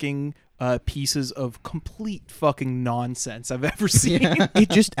beautiful looking pieces of complete fucking nonsense I've ever seen. It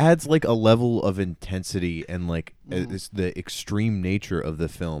just adds like a level of intensity and like it's the extreme nature of the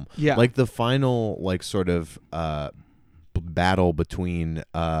film. Yeah. Like the final like sort of battle between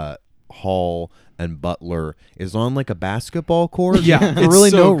Hall and Butler is on like a basketball court. Yeah, for really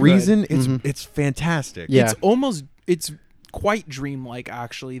so no good. reason. It's fantastic. Yeah. It's quite dreamlike,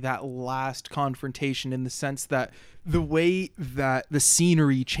 actually, that last confrontation, in the sense that the way that the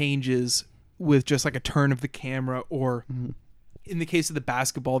scenery changes with just like a turn of the camera, or in the case of the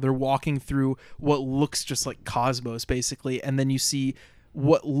basketball, they're walking through what looks just like cosmos basically, and then you see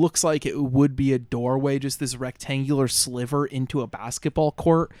what looks like it would be a doorway, just this rectangular sliver into a basketball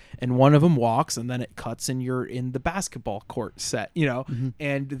court, and one of them walks and then it cuts and you're in the basketball court set,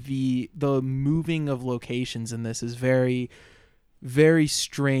 and the moving of locations in this is very, very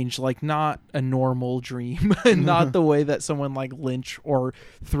strange, like not a normal dream, and not the way that someone like Lynch, or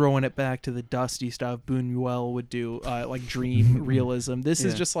throwing it back to the dusty stuff Buñuel would do, like dream realism. This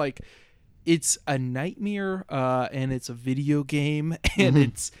is just like, it's a nightmare, and it's a video game,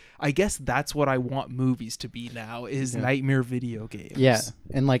 and I guess that's what I want movies to be now, is nightmare video games. Yeah,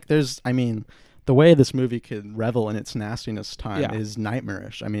 and like the way this movie could revel in its nastiness time is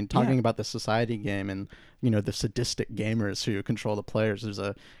nightmarish. I mean, talking about the society game and, the sadistic gamers who control the players. There's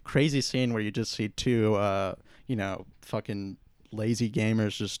a crazy scene where you just see 2, fucking lazy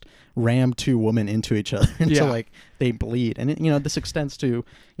gamers just ram 2 women into each other until like they bleed. And this extends to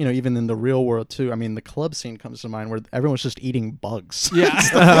even in the real world too. I mean, the club scene comes to mind where everyone's just eating bugs.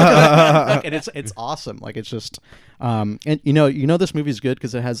 And it's awesome. Like, it's just and this movie's good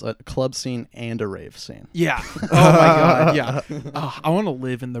because it has a club scene and a rave scene. Oh my god, yeah. I want to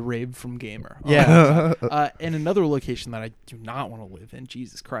live in the rave from Gamer. And another location that I do not want to live in,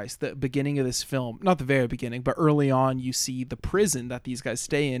 Jesus Christ, the beginning of this film, not the very beginning, but early on, you see the prison that these guys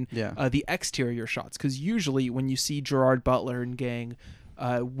stay in, the exterior shots, because usually when you see Gerard Butler and gang,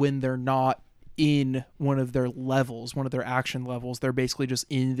 when they're not in one of their levels, one of their action levels, they're basically just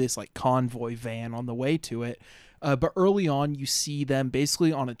in this like convoy van on the way to it. But early on, you see them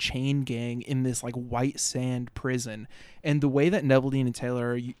basically on a chain gang in this like white sand prison. And the way that Neville Dean and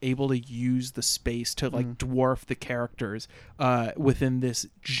Taylor are able to use the space to like dwarf the characters within this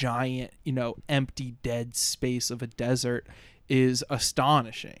giant, empty, dead space of a desert is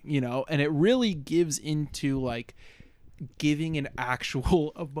astonishing, and it really gives into like giving an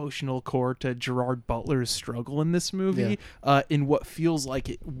actual emotional core to Gerard Butler's struggle in this movie, in what feels like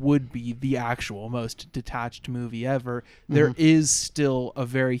it would be the actual most detached movie ever. There is still a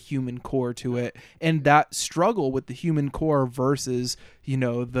very human core to it, and that struggle with the human core versus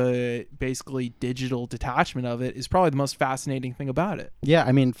the basically digital detachment of it is probably the most fascinating thing about it. Yeah,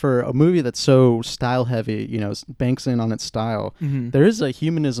 I mean, for a movie that's so style heavy, banks in on its style, there is a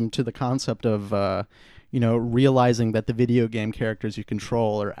humanism to the concept of realizing that the video game characters you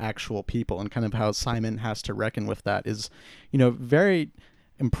control are actual people, and kind of how Simon has to reckon with that is, very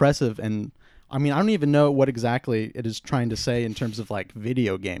impressive. And I mean, I don't even know what exactly it is trying to say in terms of like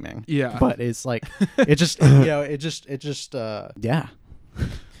video gaming. Yeah. But it's like, it just, yeah.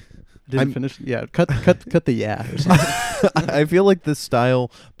 Didn't finish. Yeah. Cut the yeah or something. I feel like the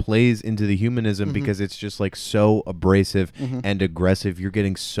style plays into the humanism because it's just like so abrasive and aggressive. You're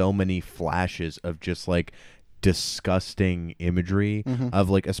getting so many flashes of just like disgusting imagery of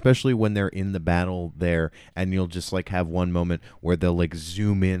like, especially when they're in the battle there, and you'll just like have one moment where they'll like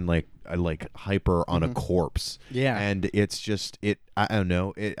zoom in like hyper on a corpse. Yeah. And it's just I don't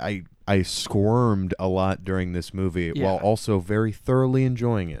know. I squirmed a lot during this movie while also very thoroughly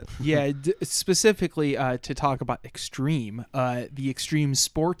enjoying it. Yeah, specifically to talk about extreme, the extreme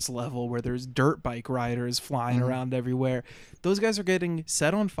sports level where there's dirt bike riders flying around everywhere. Those guys are getting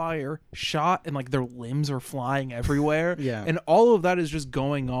set on fire, shot, and like their limbs are flying everywhere. And all of that is just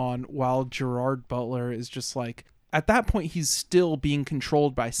going on while Gerard Butler is just like at that point, he's still being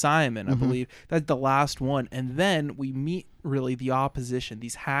controlled by Simon, I believe. That's the last one. And then we meet really the opposition,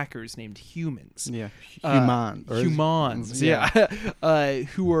 these hackers named humans. Yeah. Humans. Yeah.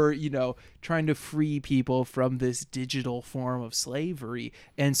 Who are, trying to free people from this digital form of slavery.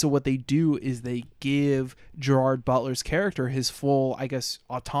 And so what they do is they give Gerard Butler's character his full, I guess,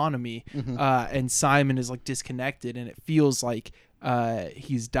 autonomy. And Simon is like disconnected, and it feels like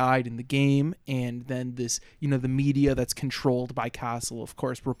he's died in the game. And then this, the media that's controlled by Castle, of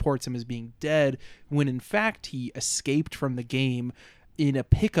course, reports him as being dead, when in fact he escaped from the game in a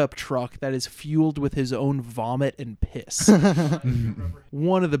pickup truck that is fueled with his own vomit and piss.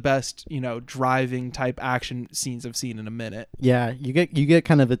 One of the best, driving type action scenes I've seen in a minute. Yeah, you get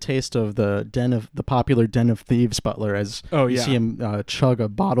kind of a taste of the popular Den of Thieves Butler as you see him chug a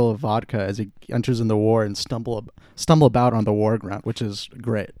bottle of vodka as he enters in the war and stumble about on the war ground, which is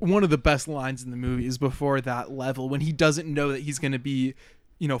great. One of the best lines in the movie is before that level when he doesn't know that he's going to be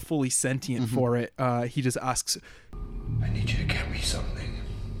fully sentient for it. He just asks, I need you to get me something.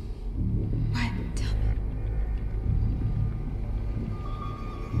 What? Tell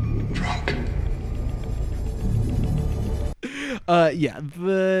me. Drunk.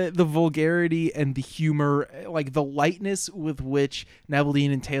 The vulgarity and the humor, like the lightness with which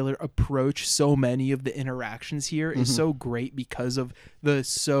Neveldine and Taylor approach so many of the interactions here is so great because of the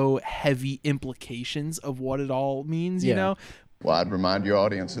so heavy implications of what it all means, you know? Well, I'd remind your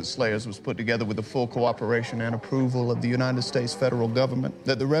audience that Slayers was put together with the full cooperation and approval of the United States federal government,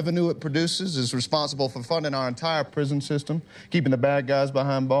 that the revenue it produces is responsible for funding our entire prison system, keeping the bad guys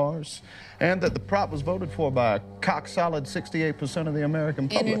behind bars, and that the prop was voted for by a cock-solid 68% of the American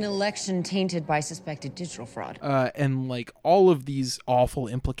public. In an election tainted by suspected digital fraud. And like all of these awful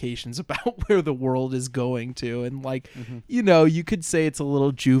implications about where the world is going to. And like, you could say it's a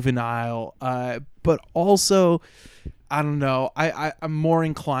little juvenile, but also, I don't know. I'm more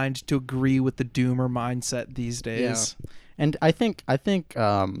inclined to agree with the doomer mindset these days. Yeah. And I think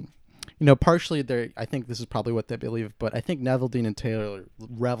partially I think this is probably what they believe, but I think Neveldine and Taylor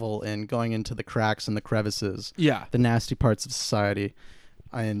revel in going into the cracks and the crevices, the nasty parts of society,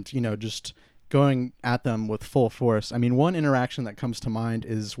 and just going at them with full force. I mean, one interaction that comes to mind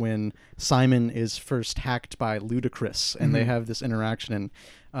is when Simon is first hacked by Ludacris, and they have this interaction,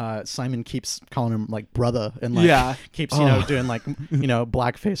 and Simon keeps calling him like brother, and like keeps doing like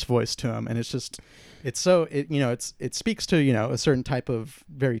blackface voice to him, and it's just it speaks to a certain type of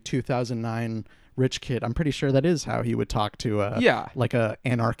very 2009 rich kid. I'm pretty sure that is how he would talk to like a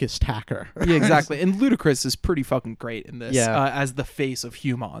anarchist hacker. Yeah, exactly. And Ludacris is pretty fucking great in this as the face of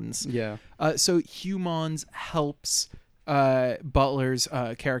Humans. Yeah. So Humans helps Butler's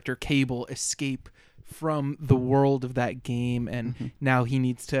character Cable escape from the world of that game, and now he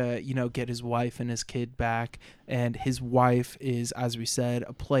needs to get his wife and his kid back, and his wife is, as we said,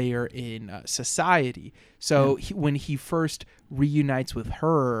 a player in society. So when he first reunites with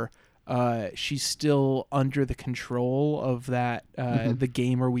her, she's still under the control of that the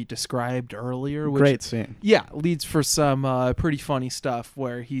gamer we described earlier, which, great scene. Leads for some pretty funny stuff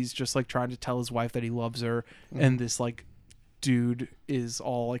where he's just like trying to tell his wife that he loves her, and this like dude is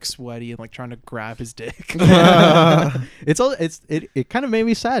all like sweaty and like trying to grab his dick. It kind of made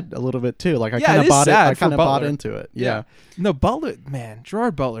me sad a little bit too. Like I kind of bought into it. Yeah. No, Butler, man,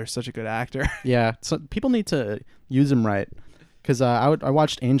 Gerard Butler is such a good actor. Yeah. So people need to use him right. Because I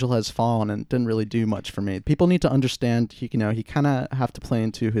watched Angel Has Fallen and it didn't really do much for me. People need to understand he kind of have to play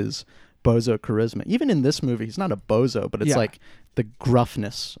into his bozo charisma. Even in this movie, he's not a bozo, but it's like the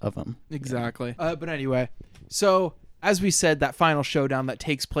gruffness of him. Exactly. But anyway, so as we said, that final showdown that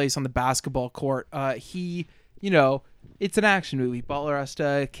takes place on the basketball court, it's an action movie. Butler has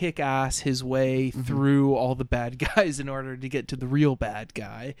to kick ass his way through all the bad guys in order to get to the real bad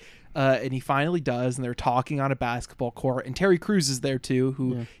guy. And he finally does, and they're talking on a basketball court. And Terry Crews is there too,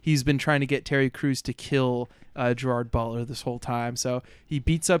 who he's been trying to get Terry Crews to kill Gerard Butler this whole time. So he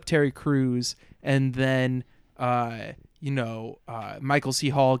beats up Terry Crews, and then Michael C.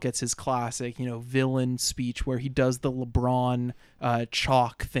 Hall gets his classic, villain speech where he does the LeBron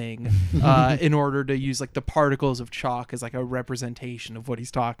chalk thing in order to use like the particles of chalk as like a representation of what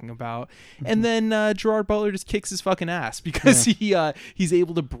he's talking about. And then Gerard Butler just kicks his fucking ass because he's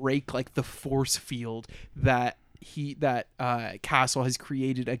able to break like the force field that Castle has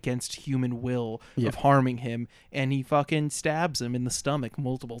created against human will of harming him, and he fucking stabs him in the stomach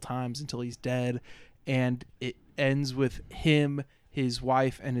multiple times until he's dead. And it ends with him, his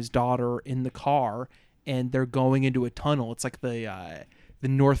wife, and his daughter in the car, and they're going into a tunnel. It's like the the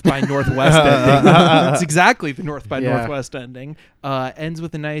North by Northwest ending. It's exactly the North by Northwest ending. Ends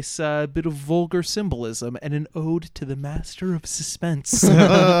with a nice bit of vulgar symbolism and an ode to the master of suspense.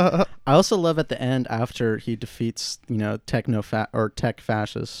 I also love at the end, after he defeats, tech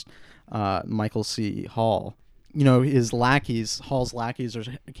fascist Michael C. Hall. His lackeys, Hall's lackeys, are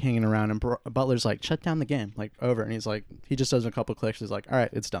hanging around, and Butler's like, "Shut down the game, like over." And he's like, he just does a couple clicks. He's like, "All right,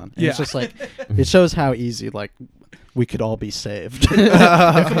 it's done." And it's just like, it shows how easy like we could all be saved.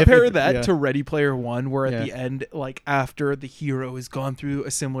 Compare that to Ready Player One, where at the end, like after the hero has gone through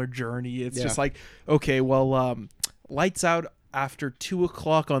a similar journey, it's just like, okay, well, lights out after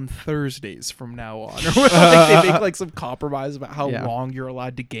 2:00 on Thursdays from now on, or like they make like some compromise about how long you're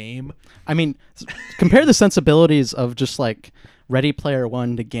allowed to game. I mean, compare the sensibilities of just like Ready Player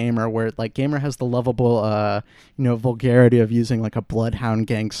One to Gamer, where like Gamer has the lovable, vulgarity of using like a Bloodhound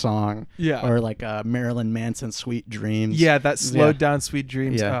Gang song, or like Marilyn Manson Sweet Dreams. Yeah, that slowed down Sweet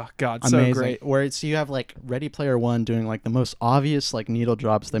Dreams. Yeah. Oh God, amazing. So great. Where you have like Ready Player One doing like the most obvious like needle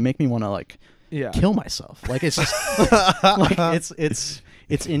drops that make me want to like kill myself. Like it's just like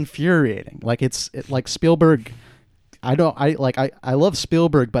it's infuriating. Like like Spielberg. I love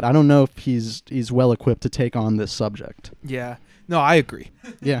Spielberg, but I don't know if he's well equipped to take on this subject. Yeah. No, I agree.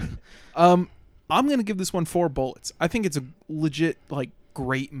 Yeah. I'm gonna give this one 4 bullets. I think it's a legit like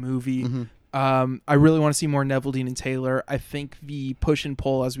great movie. Mm-hmm. I really want to see more Neville Dean and Taylor. I think the push and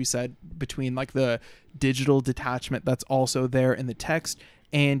pull, as we said, between like the digital detachment that's also there in the text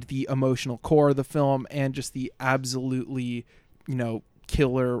and the emotional core of the film, and just the absolutely,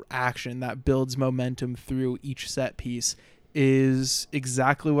 killer action that builds momentum through each set piece, is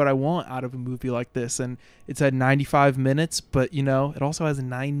exactly what I want out of a movie like this. And it's at 95 minutes, but it also has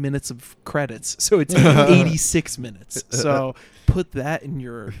 9 minutes of credits, so it's 86 minutes. So put that in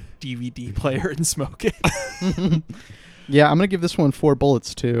your DVD player and smoke it. Yeah, I'm gonna give this one 4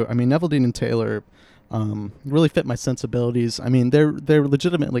 bullets too. I mean, Neville Dean and Taylor really fit my sensibilities. I mean, they're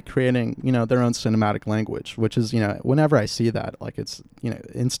legitimately creating, their own cinematic language, which is, whenever I see that, like it's,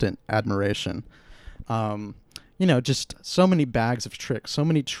 instant admiration. Just so many bags of tricks, so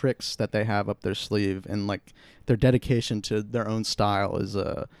many tricks that they have up their sleeve, and like their dedication to their own style is,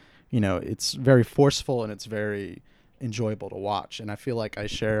 it's very forceful and it's very enjoyable to watch. And I feel like I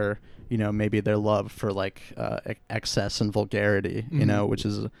share, maybe their love for like excess and vulgarity, which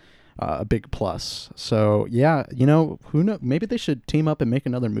is a big plus. So yeah, who knows? Maybe they should team up and make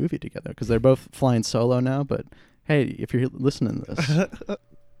another movie together, because they're both flying solo now. But hey, if you're listening to this,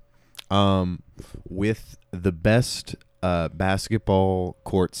 with the best basketball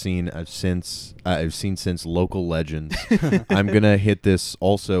court scene I've seen since Local Legends, I'm gonna hit this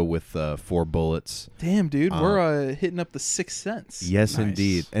also with 4 bullets. Damn, dude, we're hitting up the Sixth Sense. Yes, nice.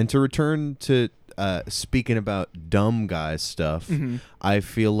 Indeed. And to return to speaking about dumb guy stuff, I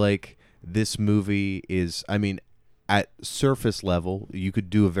feel like this movie is, I mean, at surface level, you could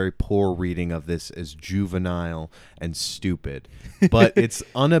do a very poor reading of this as juvenile and stupid, but it's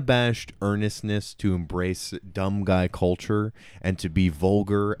unabashed earnestness to embrace dumb guy culture and to be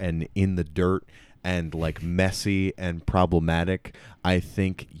vulgar and in the dirt and like messy and problematic. I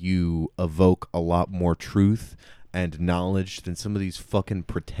think you evoke a lot more truth and knowledge than some of these fucking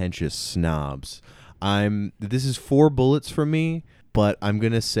pretentious snobs. This is 4 bullets for me, but I'm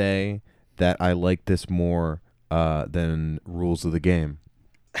gonna say that I like this more than Rules of the Game.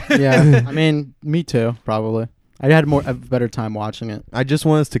 Yeah, I mean, me too, probably. I had a better time watching it. I just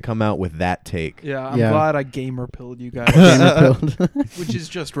want us to come out with that take. Yeah, I'm glad I gamer pilled you guys. Gamer pilled. Which is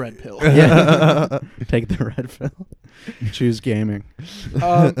just red pill. Yeah. Take the red pill. Choose gaming.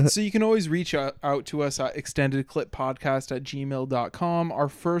 So you can always reach out to us at extendedclippodcast@gmail.com. Our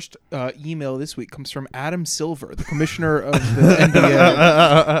first email this week comes from Adam Silver, the commissioner of the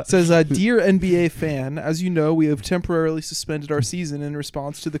NBA. It says, "Dear NBA fan, as you know, we have temporarily suspended our season in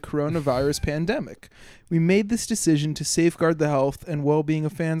response to the coronavirus pandemic. We made this decision to safeguard the health and well-being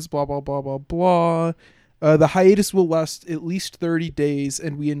of fans, blah, blah, blah, blah, blah. The hiatus will last at least 30 days,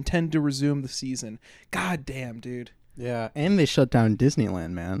 and we intend to resume the season." God damn, dude. Yeah, and they shut down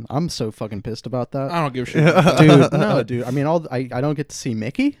Disneyland, man. I'm so fucking pissed about that. I don't give a shit. Dude, no, dude. I mean, I don't get to see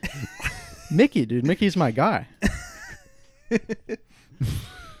Mickey. Mickey, dude. Mickey's my guy.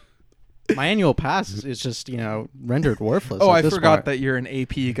 My annual pass is just, rendered worthless. Oh, I forgot that you're an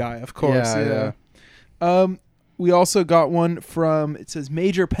AP guy, of course. Yeah. We also got one from, it says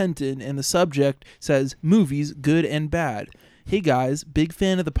Major Penton, and the subject says movies, good and bad. Hey guys, big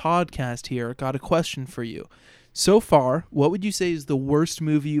fan of the podcast here. Got a question for you. So far, what would you say is the worst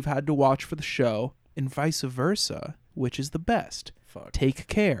movie you've had to watch for the show, and vice versa? Which is the best? Fuck. Take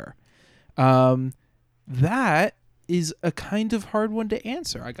care. That is a kind of hard one to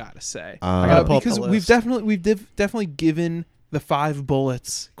answer, I gotta say. I gotta pull up the because list. we've definitely given the 5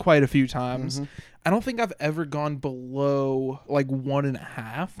 bullets quite a few times. I don't think I've ever gone below like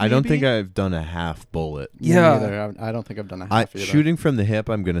 1.5. I don't think I've done a half bullet. Yeah. Me neither. I don't think I've done a half either. Shooting from the hip,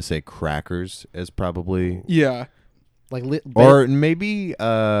 I'm gonna say Crackers is probably like or maybe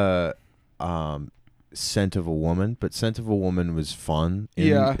Scent of a Woman, but Scent of a Woman was fun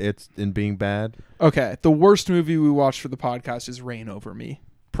in being bad. Okay, the worst movie we watched for the podcast is Reign Over Me.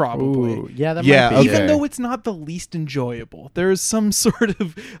 Probably. Ooh, yeah, that Yeah, might be. okay. Even though it's not the least enjoyable, there is some sort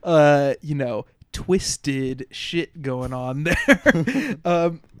of twisted shit going on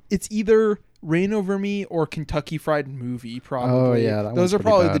there. It's either Reign Over Me or Kentucky Fried Movie, probably. Oh, yeah, that those one's are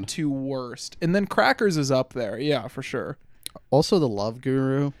probably pretty the bad. 2 worst. And then Crackers is up there, yeah, for sure. Also, The Love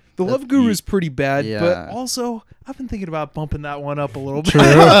Guru. The Love Guru is pretty bad, Yeah. but also I've been thinking about bumping that one up a little bit.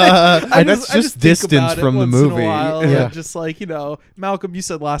 That's just think distance about it from the once in a movie. while, Yeah. and just like, Malcolm, you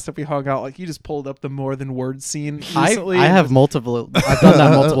said last time we hung out, like you just pulled up the More Than Words scene recently. I have multiple. I've done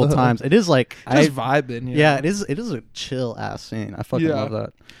that multiple times. It is like just vibing. Yeah, it is. It is a chill ass scene. I fucking love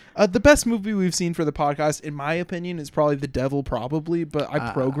that. The best movie we've seen for the podcast, in my opinion, is probably The Devil, probably. But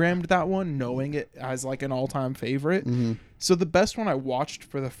I programmed that one knowing it as like an all-time favorite. Mm-hmm. So the best one I watched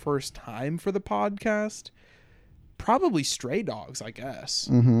for the first time for the podcast, probably Stray Dogs, I guess,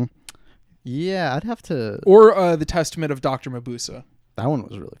 Mm-hmm. Yeah, I'd have to. or The Testament of Dr. Mabusa. That one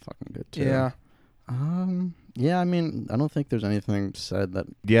was really fucking good too. Yeah. Yeah, I mean, I don't think there's anything said that.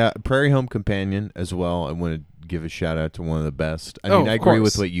 Yeah, Prairie Home Companion as well. I want to give a shout out to one of the best. I Oh, mean, I of agree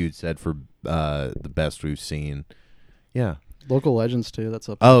course. with what you said for the best we've seen. Yeah. Local Legends too. That's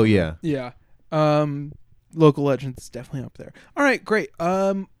up. Oh yeah. Yeah. Local Legends is definitely up there. All right, great.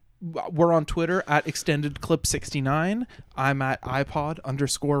 We're on Twitter at ExtendedClip69. I'm at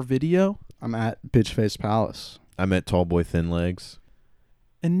iPod_video. I'm at Bitchface Palace. I'm at Tall Boy Thin Legs.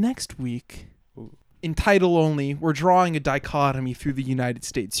 And next week, in title only, we're drawing a dichotomy through the United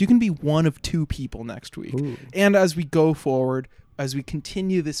States. You can be one of 2 people next week. Ooh. And as we go forward, as we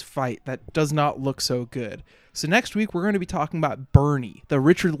continue this fight that does not look so good. So next week, we're going to be talking about Bernie, the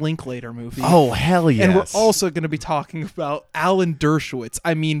Richard Linklater movie. Oh hell yes! And we're also going to be talking about Alan Dershowitz.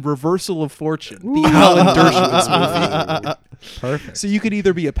 I mean, Reversal of Fortune, the Alan Dershowitz movie. Perfect. So you could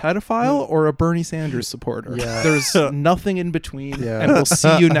either be a pedophile or a Bernie Sanders supporter. Yeah. There's nothing in between. Yeah. And we'll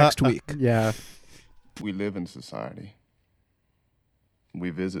see you next week. Yeah. We live in society. We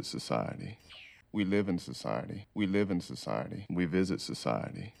visit society. We live in society. We live in society. We visit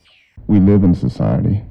society. We live in society.